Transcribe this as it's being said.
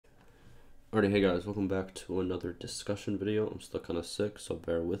Alrighty, hey guys, welcome back to another discussion video. I'm still kind of sick, so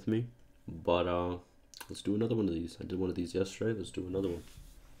bear with me. But let's do another one of these. I did one of these yesterday. Let's do another one.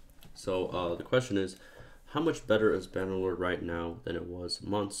 So the question is, how much better is Bannerlord right now than it was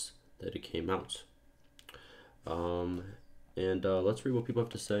months that it came out? Let's read what people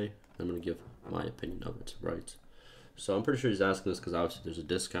have to say. I'm gonna give my opinion of it. Right. So I'm pretty sure he's asking this because obviously there's a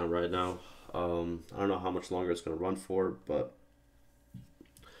discount right now. I don't know how much longer it's gonna run for, but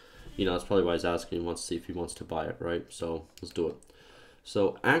that's probably why he's asking. He wants to see if he wants to buy it, right? So let's do it.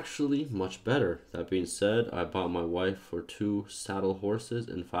 So actually, much better. That being said, I bought my wife for 2 saddle horses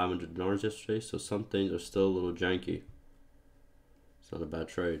and 500 dinars yesterday. So some things are still a little janky. It's not a bad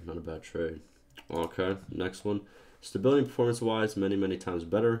trade. Not a bad trade. Okay, next one. Stability and performance-wise, many times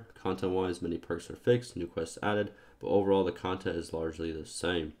better. Content-wise, many perks are fixed, new quests added, but overall the content is largely the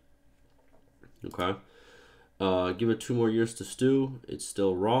same. Okay. Give it 2 more years to stew. It's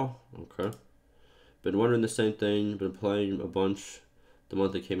still raw. Okay. Been wondering the same thing. Been playing a bunch. The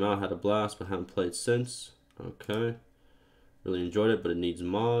month it came out, had a blast, but haven't played since. Okay. Really enjoyed it, but it needs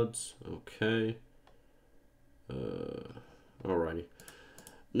mods. Okay. Alrighty.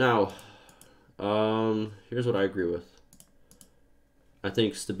 Now, here's what I agree with. I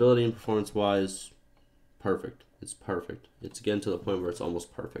think stability and performance-wise, perfect. It's perfect. It's getting to the point where it's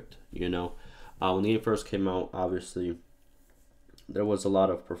almost perfect, When the game first came out, obviously, there was a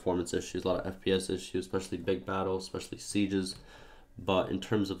lot of performance issues, a lot of FPS issues, especially big battles, especially sieges. But in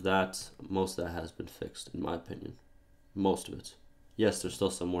terms of that, most of that has been fixed, in my opinion. Most of it. Yes, there's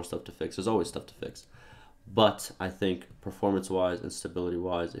still some more stuff to fix. There's always stuff to fix. But I think performance-wise and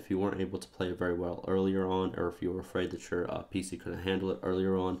stability-wise, if you weren't able to play it very well earlier on, or if you were afraid that your PC couldn't handle it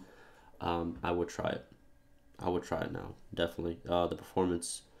earlier on, I would try it. I would try it now, definitely. The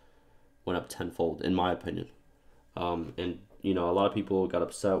performance went up tenfold, in my opinion. A lot of people got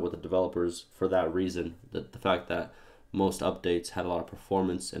upset with the developers for that reason. The fact that most updates had a lot of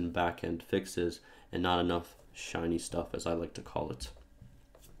performance and back-end fixes and not enough shiny stuff, as I like to call it,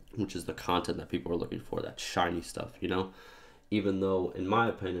 which is the content that people are looking for, that shiny stuff, Even though, in my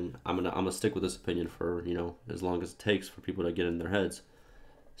opinion, I'm gonna stick with this opinion for, as long as it takes for people to get in their heads.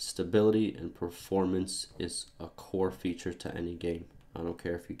 Stability and performance is a core feature to any game. I don't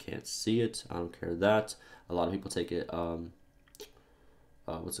care if you can't see it. I don't care that. A lot of people take it,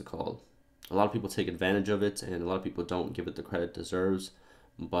 what's it called? A lot of people take advantage of it, and a lot of people don't give it the credit it deserves.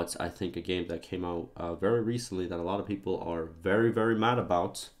 But I think a game that came out very recently that a lot of people are very mad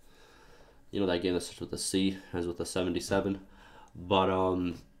about, that game that starts with a C, ends with a 77. But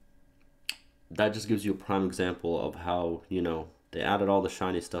that just gives you a prime example of how, they added all the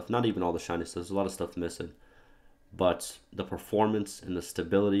shiny stuff. Not even all the shiny stuff. There's a lot of stuff missing. But the performance and the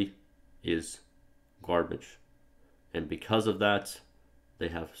stability is garbage. And because of that, they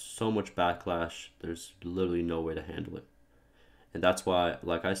have so much backlash. There's literally no way to handle it. And that's why,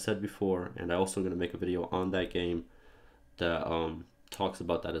 like I said before, and I also going to make a video on that game that talks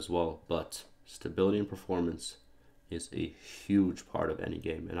about that as well. But stability and performance is a huge part of any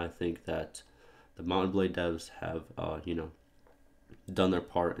game. And I think that the Mount and Blade devs have, done their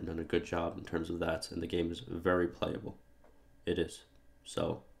part and done a good job in terms of that, and the game is very playable. It is.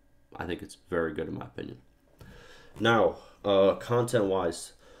 So I think it's very good in my opinion. Now, content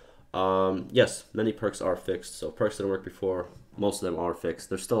wise, yes, many perks are fixed. So perks that worked before, most of them are fixed.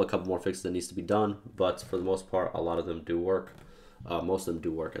 There's still a couple more fixes that needs to be done, but for the most part, a lot of them do work. Most of them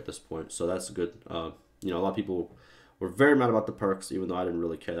do work at this point, so that's good. A lot of people were very mad about the perks, even though I didn't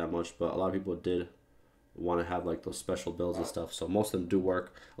really care that much, but a lot of people did want to have like those special builds and stuff, so most of them do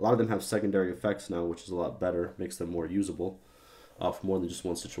work. A lot of them have secondary effects now, which is a lot better, makes them more usable for more than just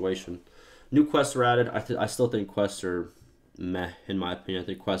one situation. New quests are added. I still think quests are meh, in my opinion. I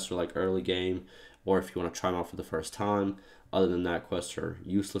think quests are like early game, or if you want to try them out for the first time. Other than that, quests are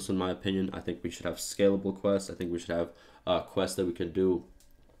useless in my opinion. I think we should have scalable quests. I think we should have quests that we can do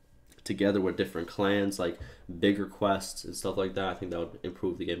together with different clans, like bigger quests and stuff like that. I think that would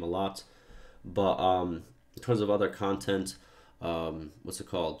improve the game a lot. But in terms of other content, what's it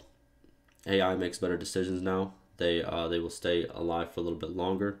called? AI makes better decisions now. They will stay alive for a little bit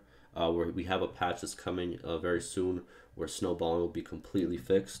longer. Where we have a patch that's coming very soon, where snowballing will be completely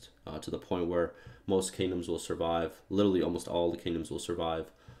fixed to the point where most kingdoms will survive. Literally, almost all the kingdoms will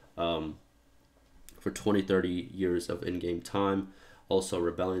survive for 20-30 years of in-game time. Also,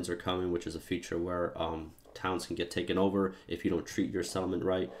 rebellions are coming, which is a feature where towns can get taken over if you don't treat your settlement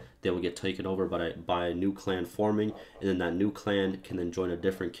right. They will get taken over by a new clan forming, and then that new clan can then join a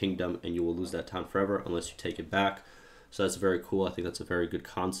different kingdom, and you will lose that town forever unless you take it back. So that's very cool. I think that's a very good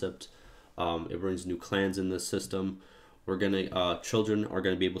concept. It brings new clans in this system, We're gonna children are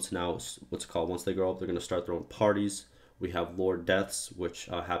gonna be able to now what's it called, once they grow up, they're gonna start their own parties. We have Lord deaths, which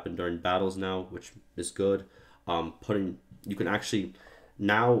happen during battles now, which is good. Putting you can actually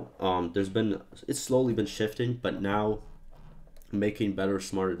now it's slowly been shifting, but now making better,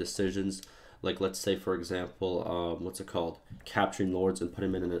 smarter decisions. Like let's say, for example, what's it called? Capturing lords and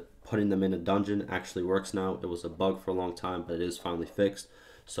putting them in a dungeon actually works now. It was a bug for a long time, but it is finally fixed.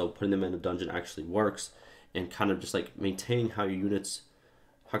 So putting them in a dungeon actually works, and kind of just like maintaining how your units.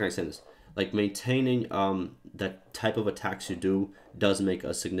 How can I say this? Like maintaining that type of attacks you do does make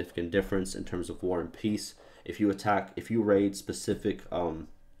a significant difference in terms of war and peace. If you raid specific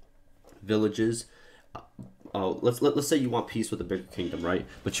villages, let's say you want peace with a bigger kingdom, right?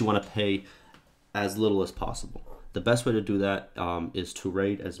 But you want to pay as little as possible. The best way to do that is to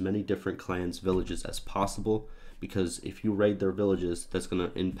raid as many different clans' villages as possible, because if you raid their villages, that's going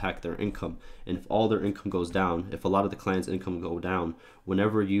to impact their income. And if all their income goes down, if a lot of the clans' income go down,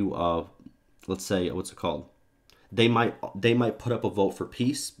 whenever you, let's say, what's it called? They might put up a vote for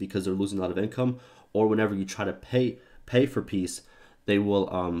peace because they're losing a lot of income, or whenever you try to pay for peace, they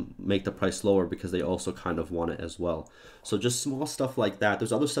will make the price lower because they also kind of want it as well. So just small stuff like that.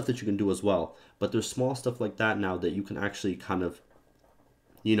 There's other stuff that you can do as well, but there's small stuff like that now that you can actually kind of,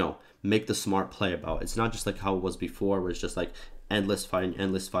 make the smart play about. It's not just like how it was before, where it's just like endless fighting,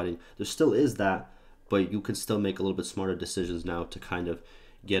 endless fighting. There still is that, but you can still make a little bit smarter decisions now to kind of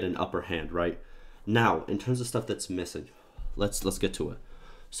get an upper hand, right? Now, in terms of stuff that's missing, let's get to it.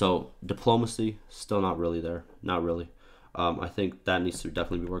 So diplomacy, still not really there, not really. I think that needs to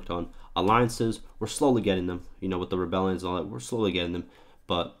definitely be worked on. Alliances, we're slowly getting them. With the rebellions and all that, we're slowly getting them.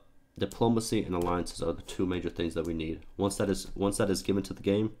 But diplomacy and alliances are the two major things that we need. Once that is given to the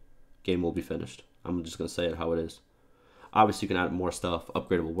game will be finished. I'm just gonna say it how it is. Obviously, you can add more stuff,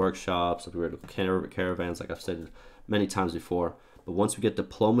 upgradable workshops, upgradable caravans, like I've said many times before. But once we get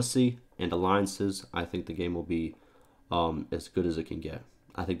diplomacy and alliances, I think the game will be as good as it can get.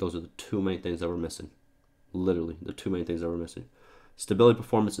 I think those are the two main things that we're missing. Literally, the two main things that we're missing. Stability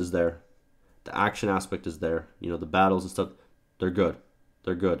performance is there. The action aspect is there. The battles and stuff, they're good.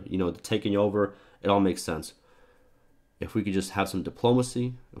 They're good. The taking over, it all makes sense. If we could just have some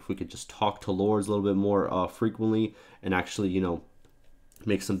diplomacy, if we could just talk to lords a little bit more frequently, and actually,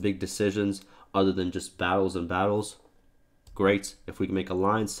 make some big decisions other than just battles and battles, great. If we can make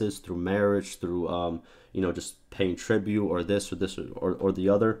alliances through marriage, through, just paying tribute or this or the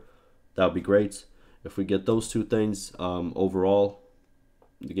other, that would be great. If we get those two things, overall,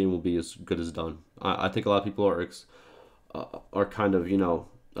 the game will be as good as done. I think a lot of people are kind of,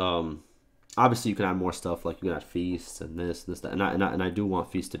 obviously you can add more stuff, like you can add feasts and this, that, and I do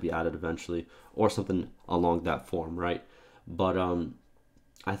want feasts to be added eventually, or something along that form, right? But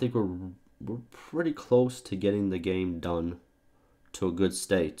I think we're pretty close to getting the game done to a good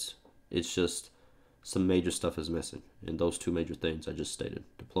state. It's just some major stuff is missing, and those two major things I just stated: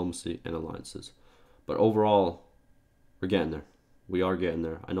 diplomacy and alliances. But overall, we're getting there. We are getting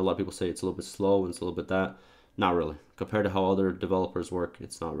there. I know a lot of people say it's a little bit slow and it's a little bit that. Not really. Compared to how other developers work,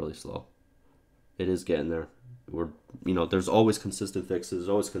 it's not really slow. It is getting there. There's always consistent fixes. There's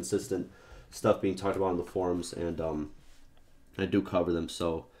always consistent stuff being talked about on the forums, and I do cover them.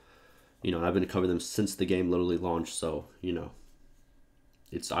 So, I've been covering them since the game literally launched. So,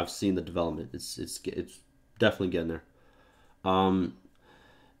 I've seen the development. It's definitely getting there.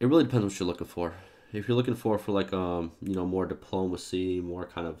 It really depends what you're looking for. If you're looking for like more diplomacy, more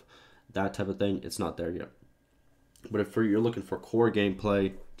kind of that type of thing, it's not there yet. But if you're looking for core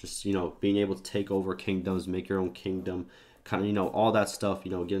gameplay, just being able to take over kingdoms, make your own kingdom, kind of all that stuff,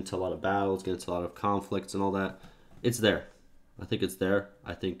 get into a lot of battles, get into a lot of conflicts and all that, it's there. I think it's there.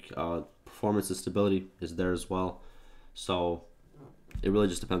 I think performance and stability is there as well. So it really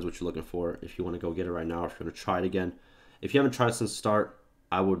just depends what you're looking for. If you want to go get it right now, if you're going to try it again. If you haven't tried it since the start,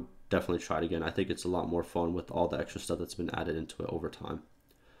 I would definitely try it again. I think it's a lot more fun with all the extra stuff that's been added into it over time.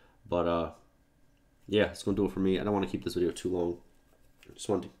 But yeah, it's gonna do it for me. I don't want to keep this video too long. I just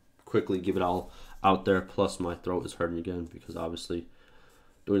want to quickly give it all out there. Plus my throat is hurting again because obviously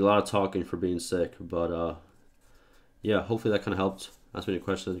doing a lot of talking for being sick. But yeah, hopefully that kind of helped. Ask me any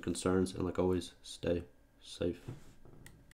questions and concerns, and like always, stay safe.